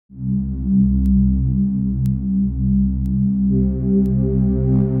Hi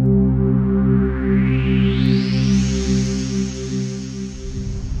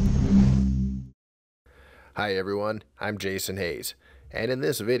everyone, I'm Jason Hayes, and in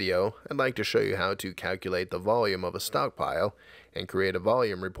this video I'd like to show you how to calculate the volume of a stockpile and create a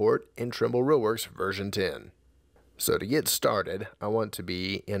volume report in Trimble RealWorks version 10. So to get started, I want to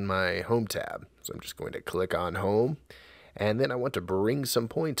be in my Home tab. So I'm just going to click on Home, and then I want to bring some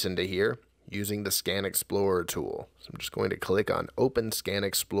points into here using the Scan Explorer tool. So I'm just going to click on Open Scan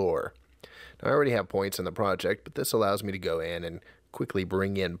Explorer. Now, I already have points in the project, but this allows me to go in and quickly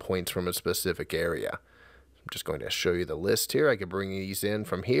bring in points from a specific area. I'm just going to show you the list here. I could bring these in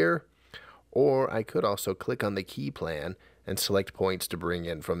from here, or I could also click on the key plan and select points to bring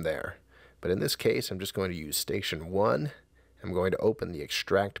in from there. But in this case, I'm just going to use Station 1. I'm going to open the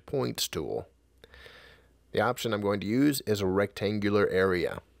Extract Points tool. The option I'm going to use is a rectangular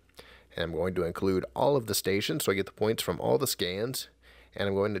area. And I'm going to include all of the stations so I get the points from all the scans, and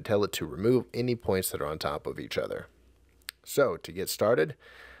I'm going to tell it to remove any points that are on top of each other. So to get started,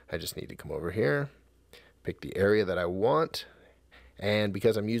 I just need to come over here, pick the area that I want, and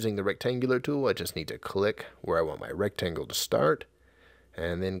because I'm using the rectangular tool, I just need to click where I want my rectangle to start,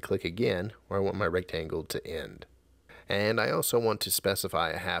 and then click again where I want my rectangle to end. And I also want to specify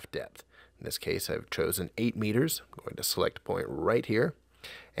a half depth. In this case, I've chosen 8 meters. I'm going to select a point right here,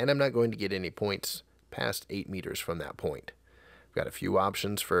 and I'm not going to get any points past 8 meters from that point. I've got a few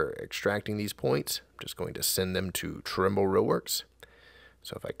options for extracting these points. I'm just going to send them to Trimble RealWorks.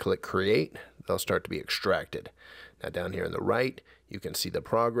 So if I click Create, they'll start to be extracted. Now down here on the right, you can see the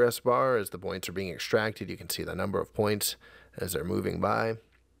progress bar as the points are being extracted. You can see the number of points as they're moving by.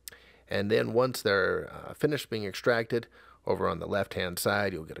 And then once they're finished being extracted, over on the left-hand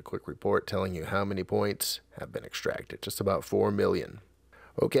side, you'll get a quick report telling you how many points have been extracted, just about 4 million.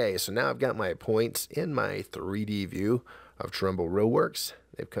 Okay, so now I've got my points in my 3D view of Trimble RealWorks.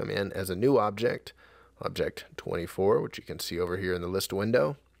 They've come in as a new object. Object 24, which you can see over here in the list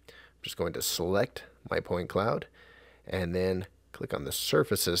window. I'm just going to select my point cloud and then click on the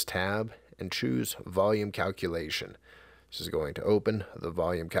Surfaces tab and choose Volume Calculation. This is going to open the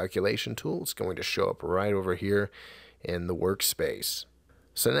Volume Calculation tool. It's going to show up right over here in the workspace.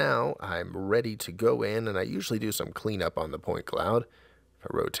 So now I'm ready to go in, and I usually do some cleanup on the point cloud. If I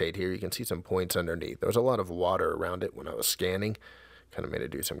rotate here, you can see some points underneath. There was a lot of water around it when I was scanning. Kind of made it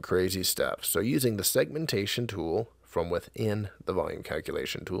do some crazy stuff. So using the segmentation tool from within the volume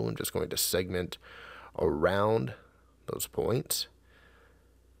calculation tool, I'm just going to segment around those points.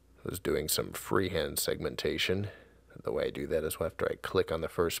 I was doing some freehand segmentation. The way I do that is after I click on the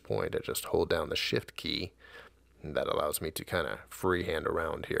first point, I just hold down the Shift key, and that allows me to kind of freehand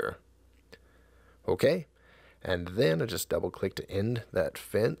around here. Okay, and then I just double click to end that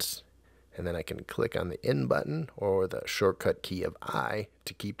fence. And then I can click on the End button or the shortcut key of I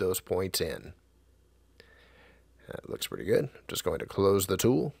to keep those points in. That looks pretty good. I'm just going to close the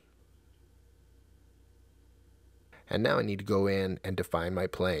tool. And now I need to go in and define my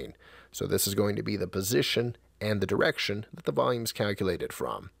plane. So this is going to be the position and the direction that the volume is calculated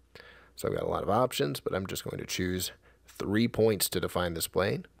from. So I've got a lot of options, but I'm just going to choose 3 points to define this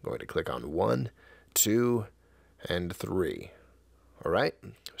plane. I'm going to click on 1, 2, and 3. All right,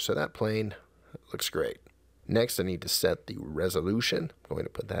 so that plane looks great. Next, I need to set the resolution. I'm going to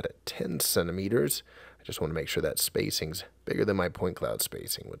put that at 10 centimeters. I just want to make sure that spacing's bigger than my point cloud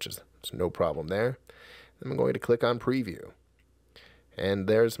spacing, which is no problem there. Then I'm going to click on Preview. And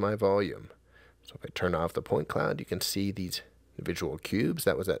there's my volume. So if I turn off the point cloud, you can see these individual cubes.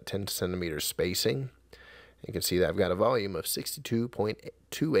 That was at 10 centimeters spacing. You can see that I've got a volume of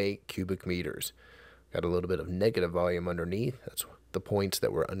 62.28 cubic meters. Got a little bit of negative volume underneath. That's the points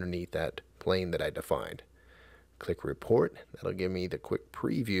that were underneath that plane that I defined. Click Report. That'll give me the quick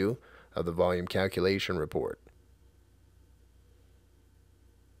preview of the volume calculation report.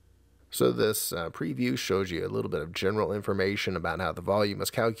 So this preview shows you a little bit of general information about how the volume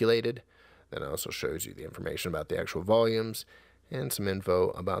is calculated. Then it also shows you the information about the actual volumes and some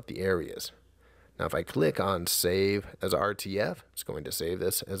info about the areas. Now if I click on Save as RTF, it's going to save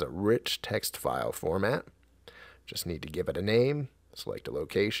this as a rich text file format. Just need to give it a name, select a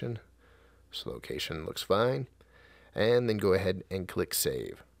location. This location looks fine. And then go ahead and click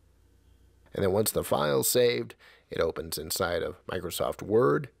Save. And then once the file's saved, it opens inside of Microsoft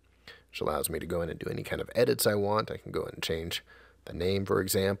Word, which allows me to go in and do any kind of edits I want. I can go in and change the name, for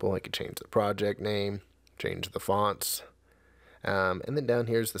example. I could change the project name, change the fonts. And then down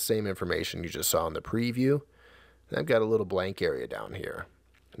here is the same information you just saw in the preview. And I've got a little blank area down here.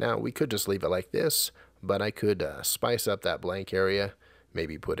 Now, we could just leave it like this, but I could spice up that blank area,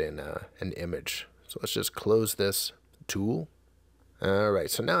 maybe put in an image. So let's just close this tool.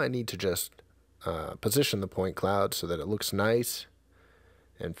 Alright, so now I need to just position the point cloud so that it looks nice.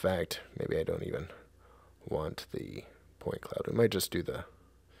 In fact, maybe I don't even want the point cloud. We might just do the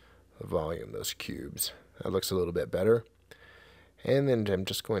volume, those cubes. That looks a little bit better. And then I'm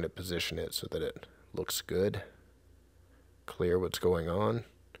just going to position it so that it looks good, clear what's going on.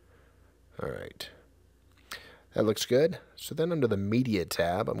 Alright, that looks good. So then under the Media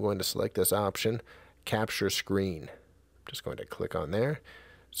tab, I'm going to select this option, Capture Screen. I'm just going to click on there.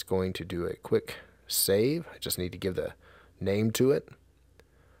 It's going to do a quick save. I just need to give the name to it.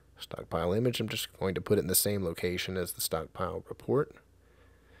 Stockpile image. I'm just going to put it in the same location as the stockpile report.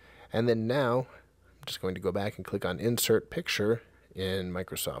 And then now, I'm just going to go back and click on Insert Picture in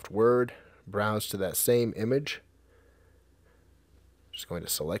Microsoft Word. Browse to that same image. Just going to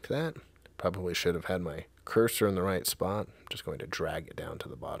select that. Probably should have had my cursor in the right spot. I'm just going to drag it down to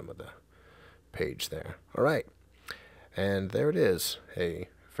the bottom of the page there. All right. And there it is, a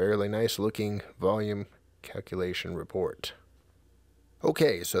fairly nice looking volume calculation report.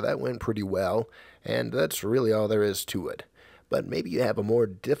 Okay, so that went pretty well, and that's really all there is to it. But maybe you have a more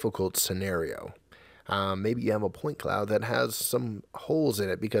difficult scenario. Maybe you have a point cloud that has some holes in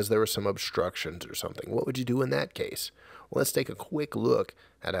it because there were some obstructions or something. What would you do in that case? Well, let's take a quick look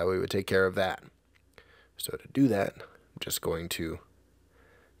at how we would take care of that. So to do that, I'm just going to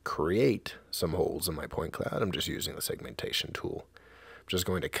create some holes in my point cloud. I'm just using the segmentation tool. I'm just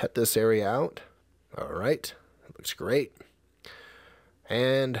going to cut this area out. All right, that looks great.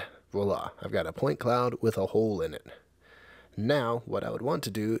 And voila, I've got a point cloud with a hole in it. Now, what I would want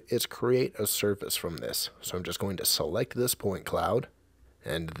to do is create a surface from this. So I'm just going to select this point cloud,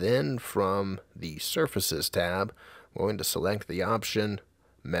 and then from the Surfaces tab, I'm going to select the option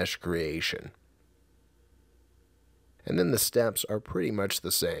Mesh Creation. And then the steps are pretty much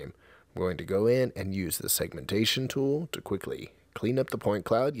the same. I'm going to go in and use the segmentation tool to quickly clean up the point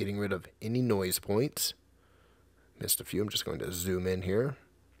cloud, getting rid of any noise points. Missed a few. I'm just going to zoom in here.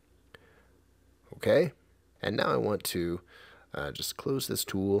 Okay. And now I want to just close this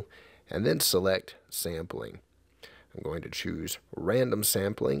tool and then select sampling. I'm going to choose random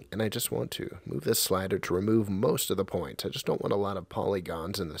sampling, and I just want to move this slider to remove most of the points. I just don't want a lot of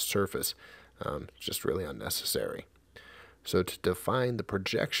polygons in the surface. It's just really unnecessary. So to define the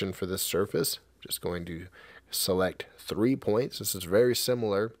projection for this surface, I'm just going to select 3 points. This is very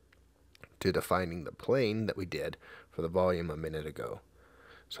similar to defining the plane that we did for the volume a minute ago.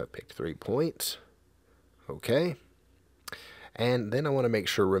 So I picked 3 points. Okay. And then I want to make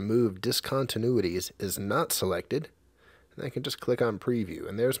sure Remove Discontinuities is not selected. And I can just click on Preview,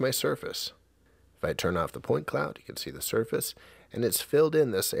 and there's my surface. If I turn off the point cloud, you can see the surface, and it's filled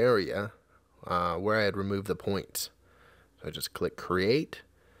in this area where I had removed the points. So I just click Create,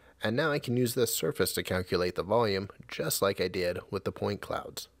 and now I can use this surface to calculate the volume just like I did with the point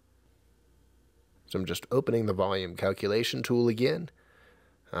clouds. So I'm just opening the volume calculation tool again.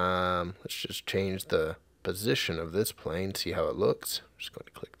 Let's just change the position of this plane, see how it looks. I'm just going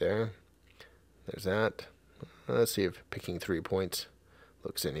to click there. There's that. Let's see if picking 3 points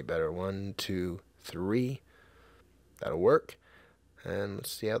looks any better. 1, 2, 3. That'll work. And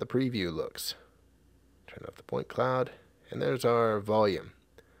let's see how the preview looks. Turn off the point cloud, and there's our volume.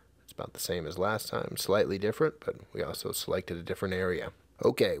 It's about the same as last time, slightly different, but we also selected a different area.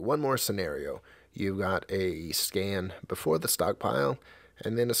 Okay, one more scenario. You've got a scan before the stockpile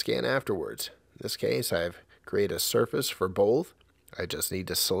and then a scan afterwards. In this case, I've created a surface for both. I just need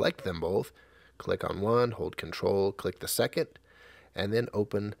to select them both. Click on one, hold Control, click the second, and then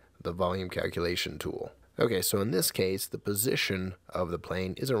open the volume calculation tool. Okay, so in this case, the position of the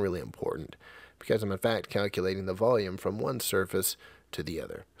plane isn't really important because I'm in fact calculating the volume from one surface to the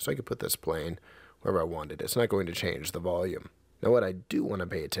other. So I could put this plane wherever I wanted. It's not going to change the volume. Now what I do want to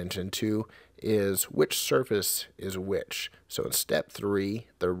pay attention to is which surface is which. So in step 3,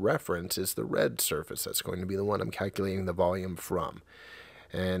 the reference is the red surface. That's going to be the one I'm calculating the volume from.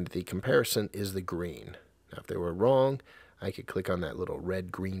 And the comparison is the green. Now if they were wrong, I could click on that little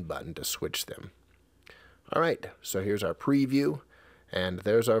red-green button to switch them. Alright, so here's our preview, and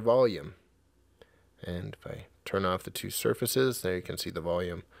there's our volume. And if I turn off the 2 surfaces, there you can see the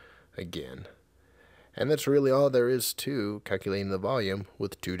volume again. And that's really all there is to calculating the volume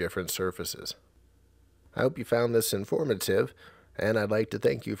with 2 different surfaces. I hope you found this informative, and I'd like to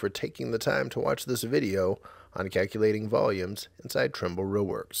thank you for taking the time to watch this video on calculating volumes inside Trimble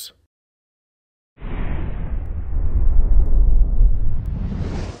RealWorks.